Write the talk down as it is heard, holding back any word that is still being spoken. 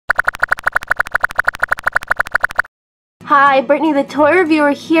Hi, Brittany the Toy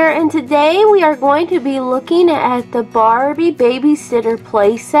Reviewer here, and today we are going to be looking at the Barbie Babysitter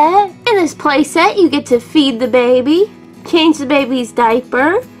playset. In this playset, you get to feed the baby, change the baby's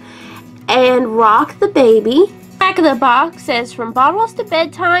diaper, and rock the baby. Back of the box says, from bottles to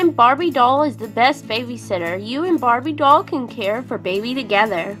bedtime, Barbie doll is the best babysitter. You and Barbie doll can care for baby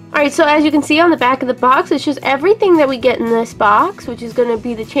together. Alright, so as you can see on the back of the box, it's just everything that we get in this box, which is going to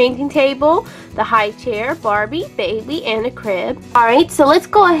be the changing table, the high chair, Barbie, baby, and a crib. Alright, so let's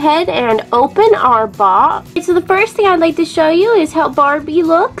go ahead and open our box. So the first thing I'd like to show you is how Barbie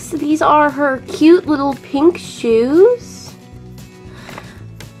looks. These are her cute little pink shoes.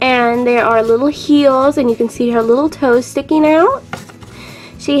 And there are little heels, and you can see her little toes sticking out.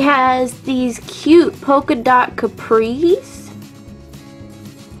 She has these cute polka-dot capris.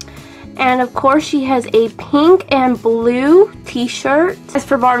 And of course she has a pink and blue t-shirt. As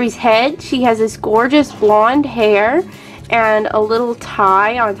for Barbie's head, she has this gorgeous blonde hair and a little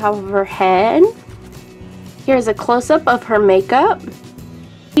tie on top of her head. Here's a close-up of her makeup.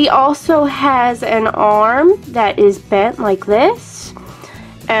 She also has an arm that is bent like this,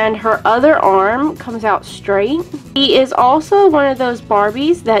 and her other arm comes out straight. She is also one of those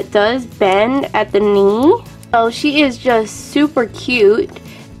Barbies that does bend at the knee. So she is just super cute.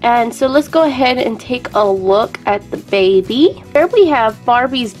 And so let's go ahead and take a look at the baby. Here we have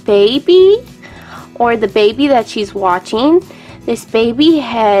Barbie's baby, or the baby that she's watching. This baby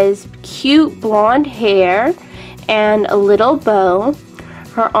has cute blonde hair and a little bow.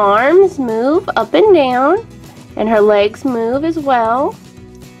 Her arms move up and down, and her legs move as well.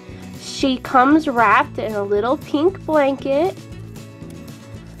 She comes wrapped in a little pink blanket.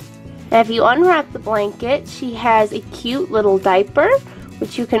 And if you unwrap the blanket, she has a cute little diaper,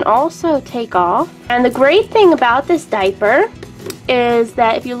 which you can also take off. And the great thing about this diaper is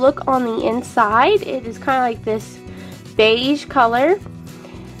that if you look on the inside, it is kind of like this beige color.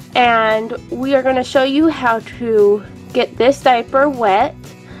 And we are going to show you how to get this diaper wet,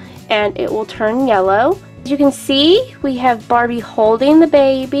 and it will turn yellow. As you can see, we have Barbie holding the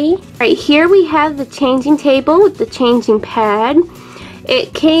baby. Right here we have the changing table with the changing pad.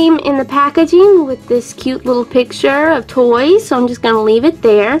 It came in the packaging with this cute little picture of toys, so I'm just going to leave it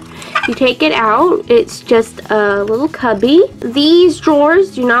there. You take it out, it's just a little cubby. These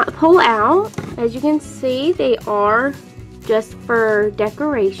drawers do not pull out. As you can see, they are just for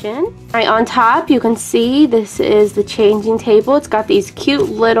decoration. Right on top, you can see this is the changing table. It's got these cute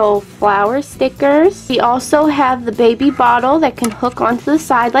little flower stickers. We also have the baby bottle that can hook onto the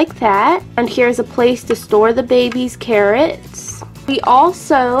side like that. And here's a place to store the baby's carrots. We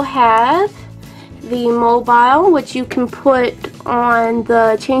also have the mobile, which you can put on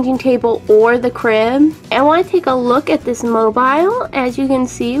the changing table or the crib. I want to take a look at this mobile. As you can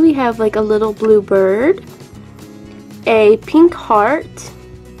see, we have like a little blue bird, a pink heart,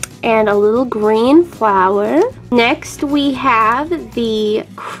 and a little green flower. Next we have the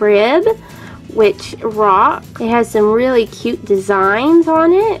crib, which rocks. It has some really cute designs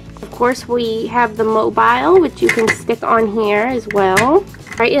on it. Of course, we have the mobile, which you can stick on here as well.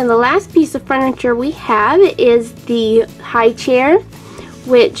 Right, and the last piece of furniture we have is the high chair,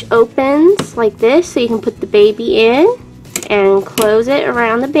 which opens like this, so you can put the baby in and close it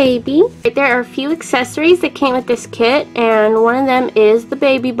around the baby. There are a few accessories that came with this kit, and one of them is the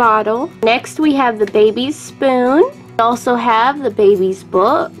baby bottle. Next we have the baby's spoon. We also have the baby's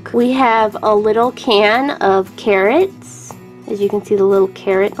book. We have a little can of carrots. As you can see, the little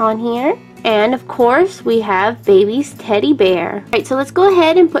carrot on here. And of course we have baby's teddy bear. Alright, so let's go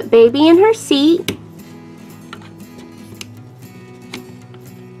ahead and put baby in her seat.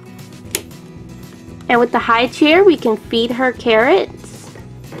 And with the high chair, we can feed her carrots.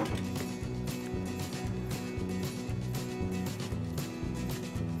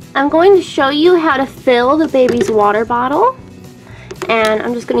 I'm going to show you how to fill the baby's water bottle. And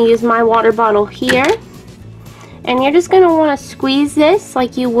I'm just going to use my water bottle here. And you're just going to want to squeeze this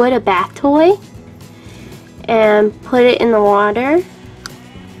like you would a bath toy. And put it in the water.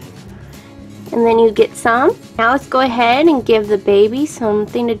 And then you get some. Now let's go ahead and give the baby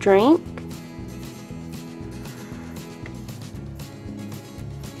something to drink.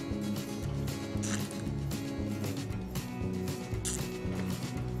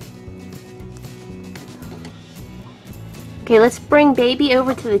 Okay, let's bring baby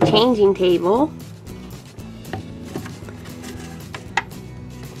over to the changing table.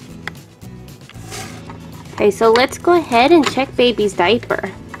 Okay, so let's go ahead and check baby's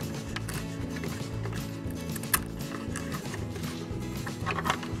diaper.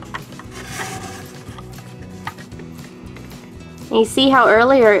 And you see how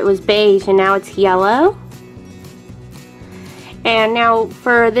earlier it was beige and now it's yellow? And now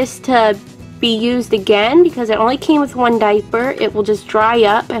for this to be used again, because it only came with one diaper, it will just dry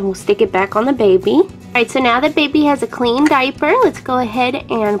up and we'll stick it back on the baby. Alright, so now that baby has a clean diaper, let's go ahead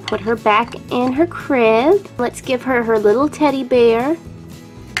and put her back in her crib. Let's give her her little teddy bear.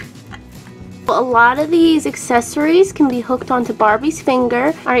 A lot of these accessories can be hooked onto Barbie's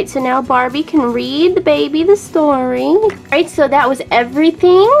finger. Alright, so now Barbie can read the baby the story. Alright, so that was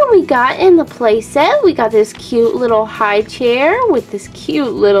everything we got in the playset. We got this cute little high chair with this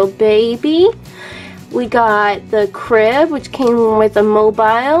cute little baby. We got the crib, which came with a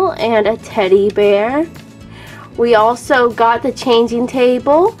mobile and a teddy bear. We also got the changing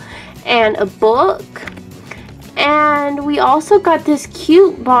table and a book. And we also got this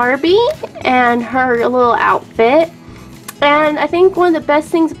cute Barbie and her little outfit. And I think one of the best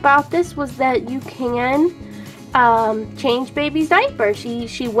things about this was that you can change baby's diaper.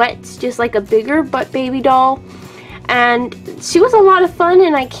 She wets just like a bigger butt baby doll. And she was a lot of fun,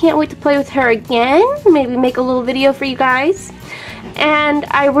 and I can't wait to play with her again. Maybe make a little video for you guys. And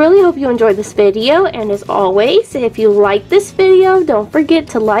I really hope you enjoyed this video, and as always, if you like this video, don't forget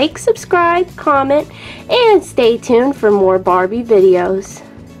to like, subscribe, comment, and stay tuned for more Barbie videos.